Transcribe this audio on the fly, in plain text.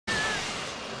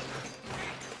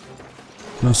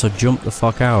Also jump the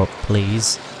fuck out,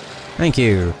 please. Thank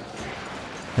you.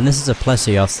 And this is a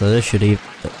Plesioth, so this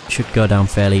should go down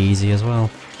fairly easy as well.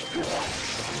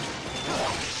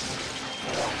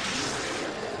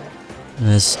 And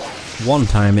there's one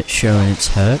time it's showing it's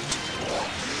hurt.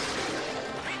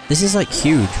 This is like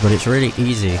huge, but it's really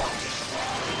easy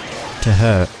to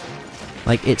hurt.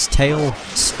 Like, its tail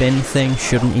spin thing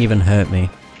shouldn't even hurt me.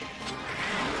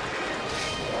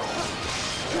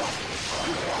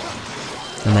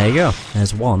 And there you go,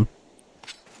 there's one.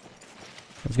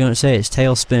 I was going to say, its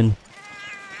tail spin,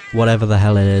 whatever the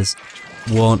hell it is,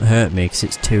 won't hurt me because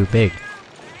it's too big.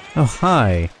 Oh,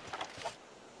 hi.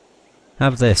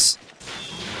 Have this.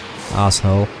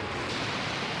 Asshole.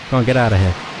 Come on, get out of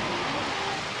here.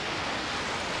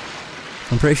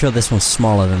 I'm pretty sure this one's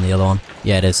smaller than the other one.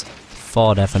 Yeah, it is.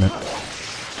 For definite.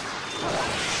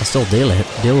 I still deal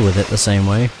with it the same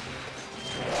way.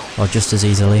 Or just as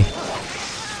easily.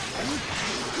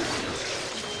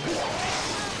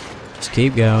 Just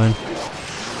keep going.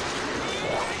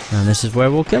 And this is where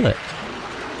we'll kill it.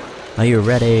 Are you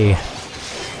ready?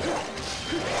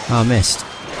 Oh, I missed.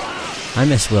 I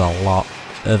missed with a lot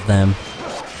of them.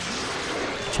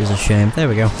 Which is a shame. There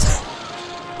we go.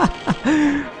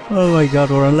 Oh my god,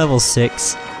 we're on level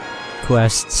 6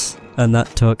 quests. And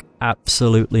that took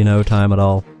absolutely no time at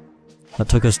all. That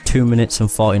took us 2 minutes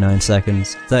and 49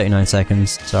 seconds. 39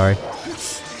 seconds, sorry.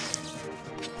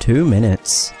 2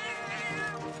 minutes.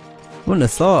 Wouldn't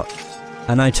have thought.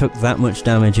 And I took that much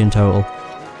damage in total.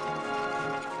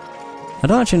 I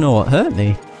don't actually know what hurt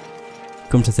me.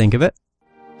 Come to think of it.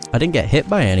 I didn't get hit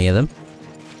by any of them.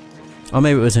 Or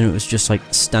maybe it was just like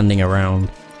standing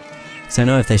around. Because I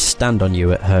know if they stand on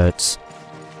you it hurts.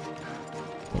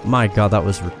 But my god, that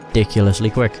was ridiculously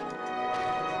quick.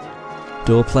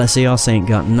 Dual Plesioth ain't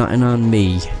got nothing on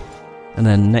me. And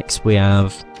then next we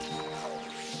have...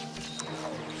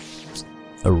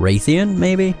 a Raytheon,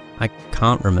 maybe? I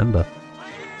can't remember.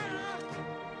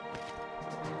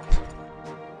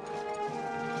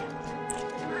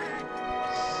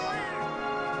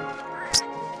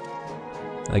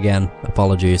 Again,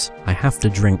 apologies. I have to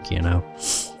drink, you know.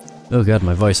 Oh god,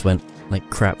 my voice went, like,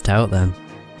 crapped out then.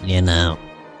 You know.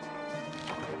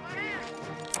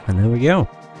 And there we go.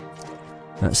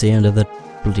 That's the end of the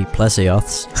bloody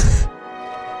Plesioths.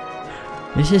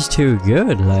 This is too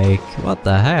good, like, what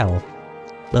the hell?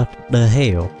 The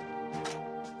hell?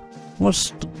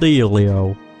 What's the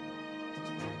dealio?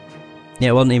 Yeah,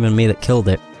 it wasn't even me that killed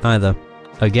it, either.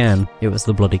 Again, it was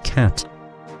the bloody cat.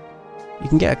 You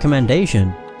can get a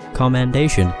commendation.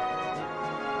 Commendation.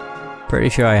 Pretty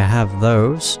sure I have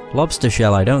those. Lobster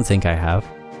shell I don't think I have.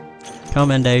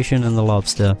 Commendation and the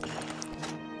lobster.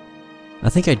 I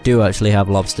think I do actually have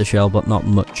lobster shell, but not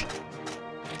much.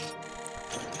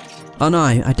 Oh no,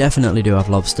 I definitely do have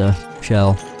lobster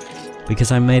shell.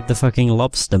 Because I made the fucking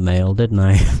lobster mail, didn't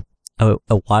I?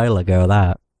 a while ago,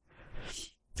 that.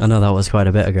 I know that was quite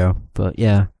a bit ago, but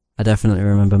yeah, I definitely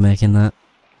remember making that.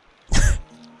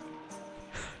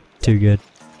 Too good.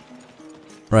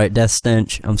 Right, Death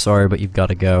Stench, I'm sorry, but you've got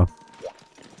to go.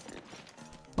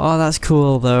 Oh, that's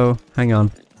cool, though. Hang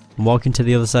on. I'm walking to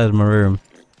the other side of my room.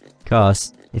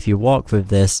 Cause, if you walk with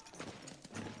this,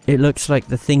 it looks like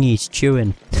the thing he's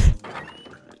chewing.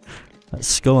 That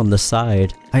skull on the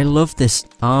side. I love this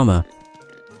armor.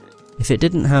 If it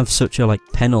didn't have such a, like,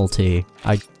 penalty,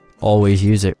 I'd always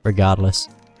use it regardless.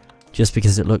 Just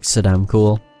because it looks so damn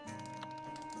cool.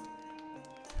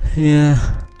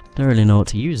 Yeah, don't really know what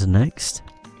to use next.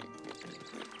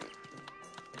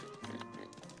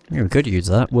 Yeah, we could use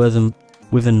that.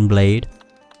 Withen Blade.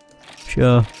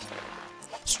 Sure.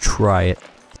 Let's try it.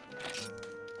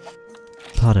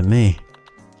 Pardon me.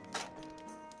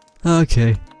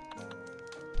 Okay.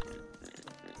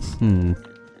 I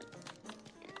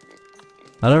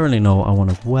don't really know what I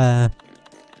want to wear.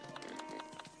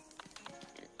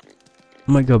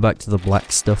 I might go back to the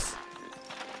black stuff.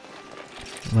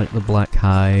 Like the black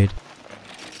hide.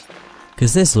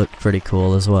 Because this looked pretty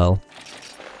cool as well.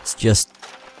 It's just...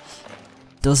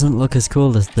 doesn't look as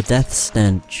cool as the Death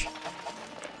Stench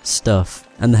stuff.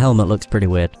 And the helmet looks pretty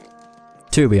weird.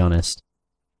 To be honest.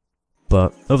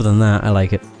 But other than that, I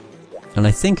like it. And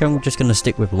I think I'm just gonna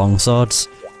stick with longswords.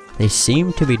 They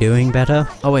seem to be doing better.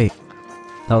 Oh wait.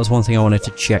 That was one thing I wanted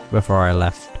to check before I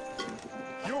left.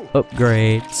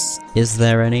 Upgrades. Is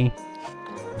there any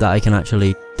that I can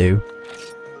actually do?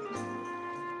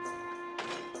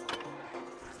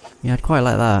 Yeah, I'd quite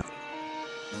like that.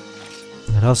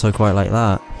 I'd also quite like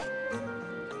that.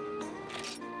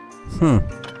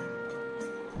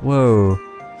 Whoa.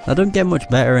 I don't get much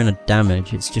better in a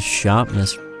damage, it's just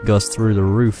sharpness goes through the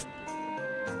roof.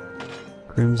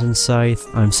 Crimson Scythe.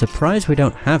 I'm surprised we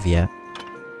don't have yet.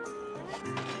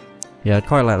 Yeah, I'd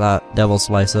quite like that Devil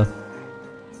Slicer.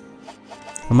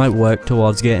 I might work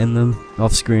towards getting them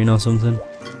off screen or something.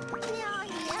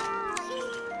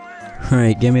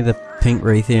 Right, give me the pink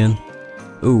Raytheon.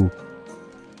 Ooh.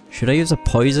 Should I use a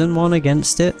poison one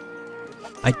against it?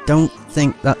 I don't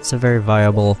think that's a very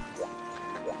viable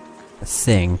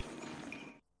thing,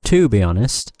 to be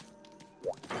honest.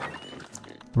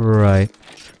 Right.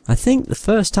 I think the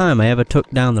first time I ever took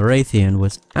down the Raytheon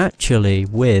was actually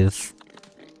with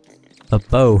a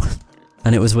bow.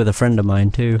 And it was with a friend of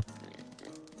mine too.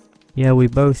 Yeah, we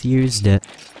both used it.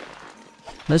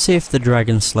 Let's see if the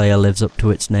Dragon Slayer lives up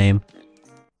to its name.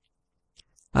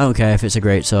 I don't care if it's a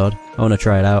greatsword. I want to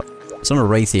try it out. It's on a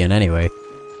Raytheon anyway.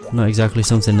 Not exactly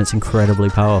something that's incredibly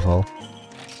powerful.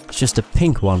 It's just a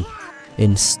pink one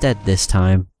instead this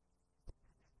time.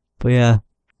 But yeah,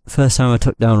 first time I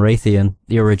took down Raytheon,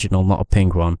 the original, not a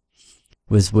pink one,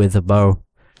 was with a bow.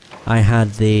 I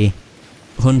had the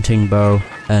hunting bow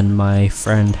and my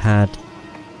friend had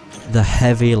the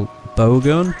heavy bow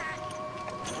gun.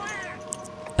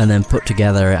 And then put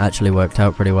together it actually worked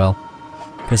out pretty well.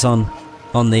 Because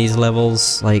on these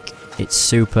levels, like, it's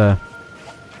super...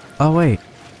 Oh wait.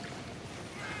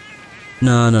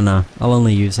 No. I'll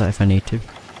only use that if I need to.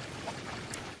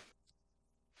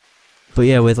 But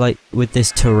yeah, with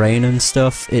this terrain and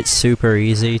stuff, it's super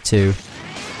easy to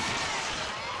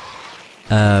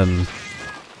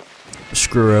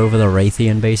screw over the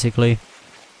Raytheon, basically.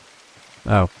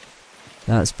 Oh.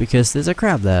 That's because there's a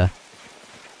crab there.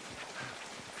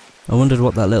 I wondered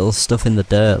what that little stuff in the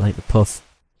dirt, like the puff.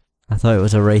 I thought it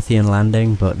was a Raytheon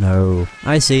landing, but no.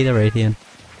 I see the Raytheon.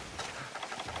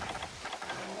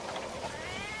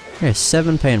 Here's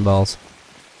 7 paintballs.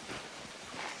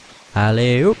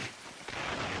 Alley-oop.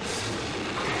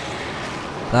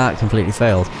 That completely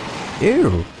failed.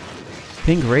 Ew!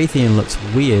 Pink Raytheon looks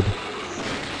weird.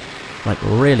 Like,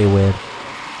 really weird.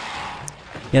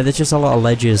 Yeah, there's just a lot of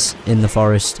ledges in the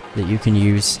forest that you can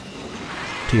use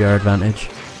to your advantage.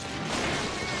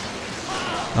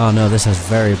 Oh no, this has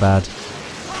very bad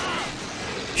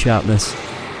sharpness.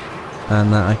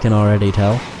 And that I can already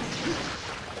tell.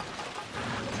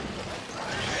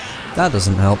 That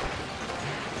doesn't help.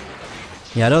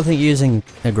 Yeah, I don't think using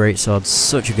a greatsword's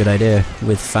such a good idea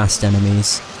with fast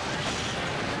enemies.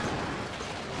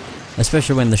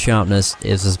 Especially when the sharpness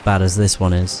is as bad as this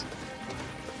one is.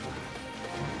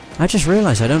 I just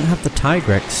realised I don't have the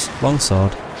Tigrex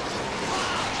longsword.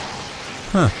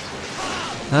 Huh.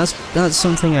 That's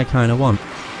something I kinda want.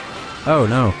 Oh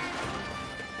no.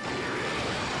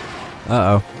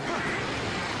 Uh-oh.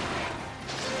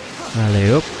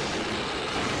 Alley-oop.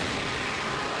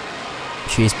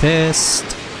 She's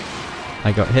pissed.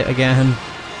 I got hit again.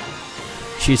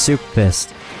 She's super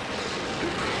pissed.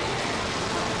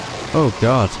 Oh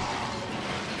god.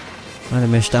 Might have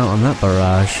missed out on that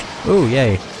barrage. Oh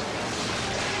yay.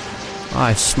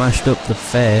 I smashed up the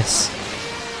face.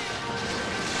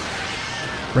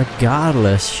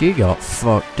 Regardless, she got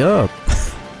fucked up.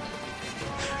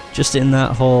 Just in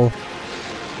that whole...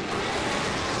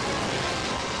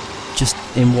 Just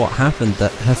in what happened,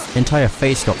 that her entire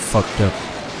face got fucked up.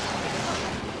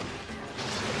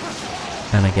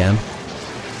 And again.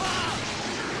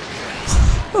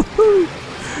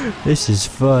 This is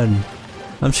fun.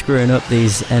 I'm screwing up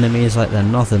these enemies like they're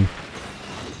nothing.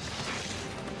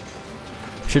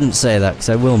 Shouldn't say that, because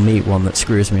I will meet one that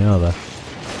screws me over.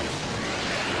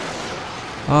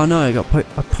 Oh no, it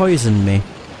poisoned me.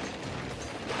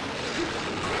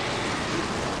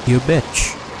 You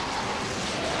bitch.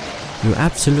 You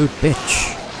absolute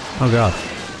bitch. Oh god.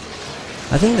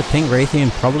 I think the pink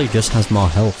Raytheon probably just has more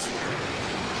health.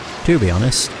 To be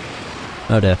honest.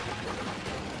 Oh dear.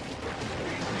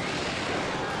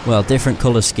 Well, different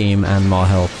colour scheme and more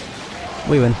health.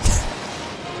 We win.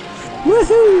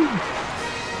 Woohoo!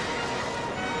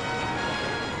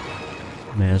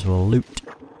 May as well loot.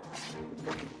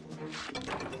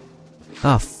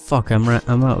 Ah, fuck, I'm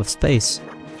out of space.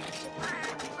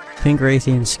 Pink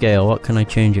Raytheon scale, what can I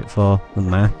change it for? The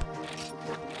map?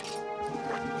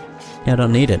 Yeah, I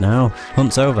don't need it now.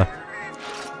 Hunt's over.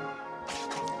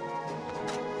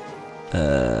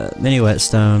 Mini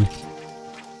whetstone.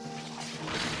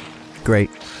 Great.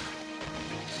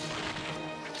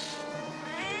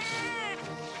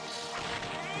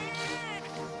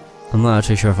 I'm not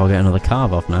actually sure if I'll get another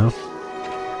carve off now.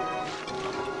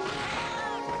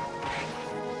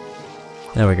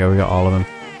 There we go, we got all of them.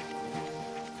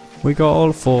 We got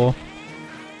all 4.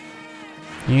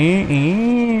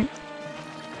 I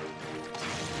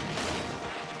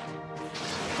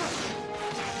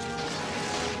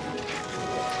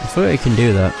forgot you can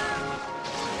do that.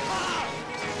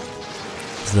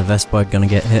 Is the Vespoid gonna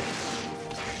get hit?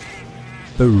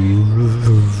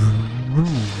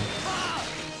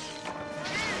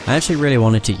 I actually really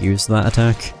wanted to use that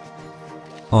attack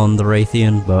on the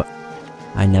Raytheon, but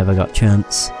I never got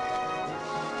chance.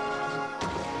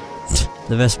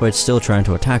 The Vespoid's still trying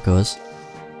to attack us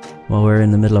while we're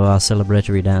in the middle of our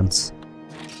celebratory dance.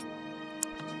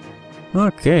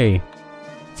 Okay.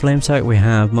 Flame Sight we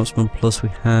have, Marksman Plus we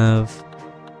have.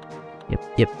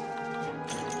 Yep.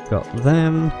 Got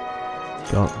them.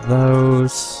 Got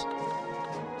those.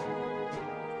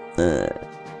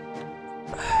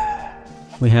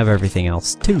 We have everything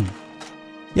else too.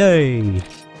 Yay!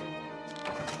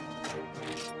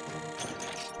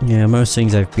 Yeah, most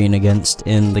things I've been against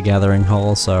in the Gathering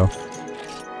Hall, so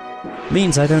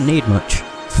means I don't need much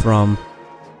from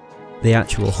the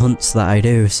actual hunts that I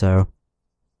do, so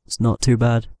it's not too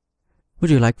bad. Would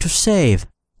you like to save?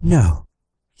 No.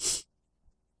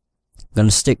 I'm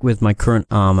gonna stick with my current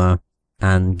armor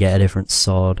and get a different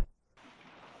sword.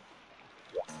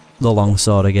 The long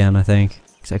sword again, I think,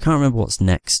 because I can't remember what's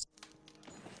next.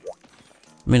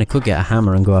 I mean, I could get a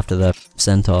hammer and go after the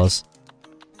centaurs.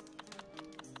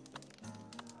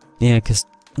 Yeah, because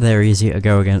they're easier to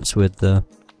go against with the...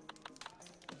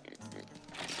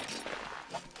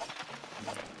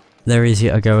 They're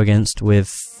easier to go against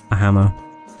with a hammer.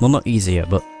 Well, not easier,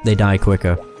 but they die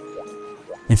quicker.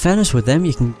 In fairness, with them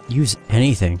you can use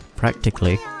anything,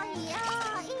 practically.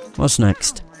 What's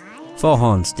next? 4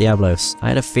 horns, Diablos. I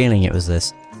had a feeling it was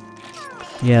this.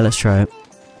 Yeah, let's try it.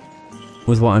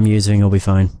 With what I'm using, I'll be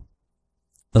fine.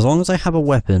 As long as I have a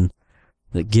weapon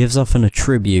that gives off an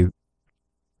attribute,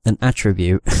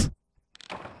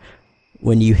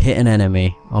 when you hit an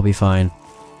enemy, I'll be fine.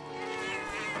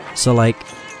 So like,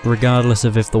 regardless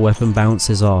of if the weapon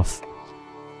bounces off,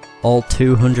 all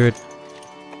 200...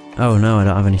 Oh no, I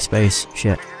don't have any space.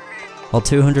 Shit. All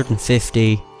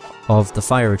 250 of the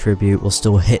fire attribute will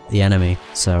still hit the enemy,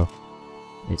 so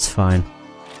it's fine.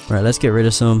 Right, let's get rid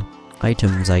of some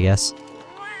items, I guess.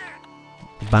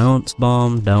 Bounce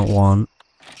bomb, don't want.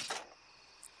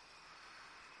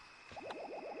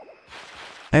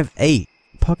 I have 8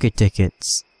 pocket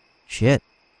tickets. Shit.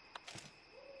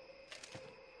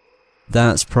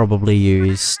 That's probably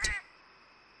used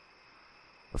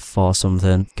for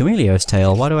something. Camellia's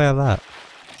tail, why do I have that?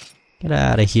 Get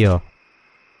out of here.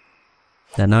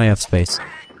 There, now I have space.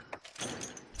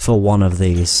 For one of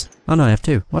these. Oh no, I have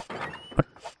 2. What?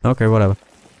 Okay, whatever.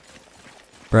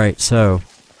 Right, so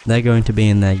they're going to be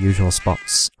in their usual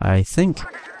spots, I think.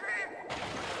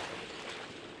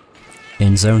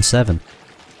 In Zone 7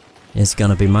 is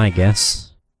gonna be my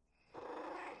guess.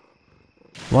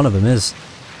 One of them is.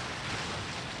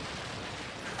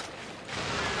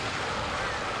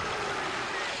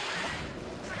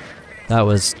 That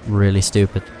was really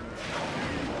stupid.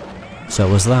 So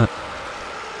was that.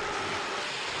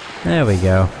 There we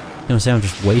go. I'm gonna say I'm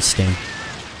just wasting.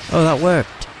 Oh, that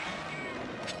worked.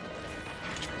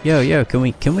 Yo, can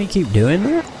we keep doing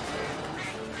that?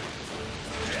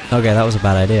 Okay, that was a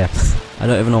bad idea. I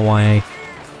don't even know why I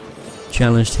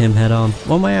challenged him head on.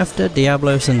 What am I after?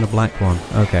 Diablos and the black one.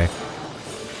 Okay.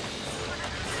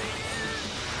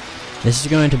 This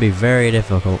is going to be very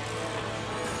difficult.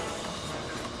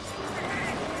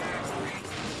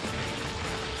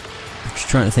 I'm just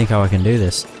trying to think how I can do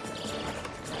this.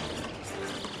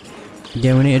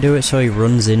 Yeah, we need to do it so he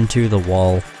runs into the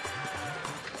wall.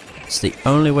 It's the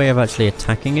only way of actually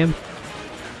attacking him.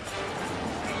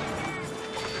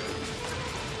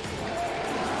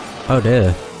 Oh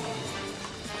dear.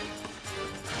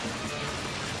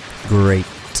 Great.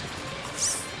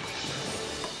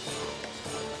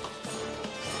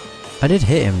 I did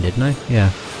hit him, didn't I?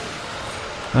 Yeah.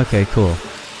 Okay, cool.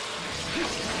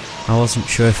 I wasn't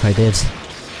sure if I did.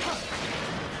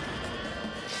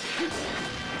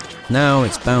 Now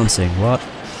it's bouncing, what?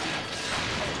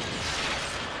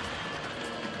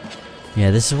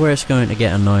 Yeah, this is where it's going to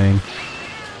get annoying.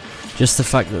 Just the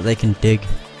fact that they can dig...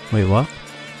 Wait, what?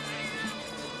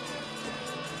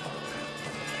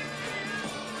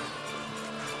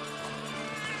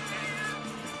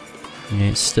 Yeah,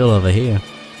 it's still over here.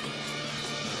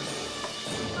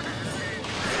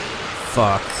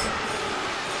 Fuck.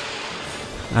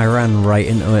 I ran right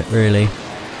into it, really.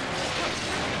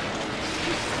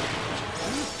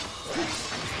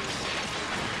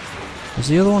 Is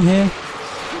the other one here?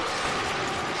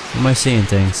 Am I seeing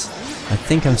things? I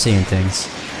think I'm seeing things.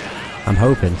 I'm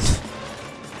hoping.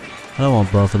 I don't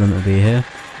want both of them to be here.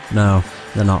 No,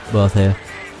 they're not both here.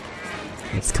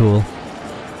 It's cool.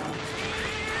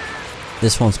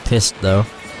 This one's pissed though.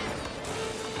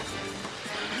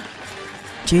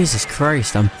 Jesus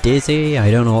Christ, I'm dizzy, I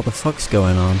don't know what the fuck's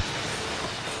going on.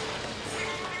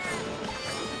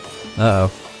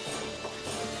 Uh-oh.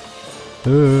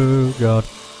 Oh, God.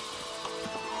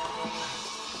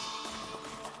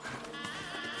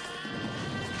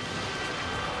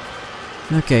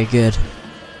 Okay, good.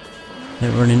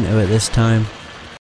 Don't run into it this time.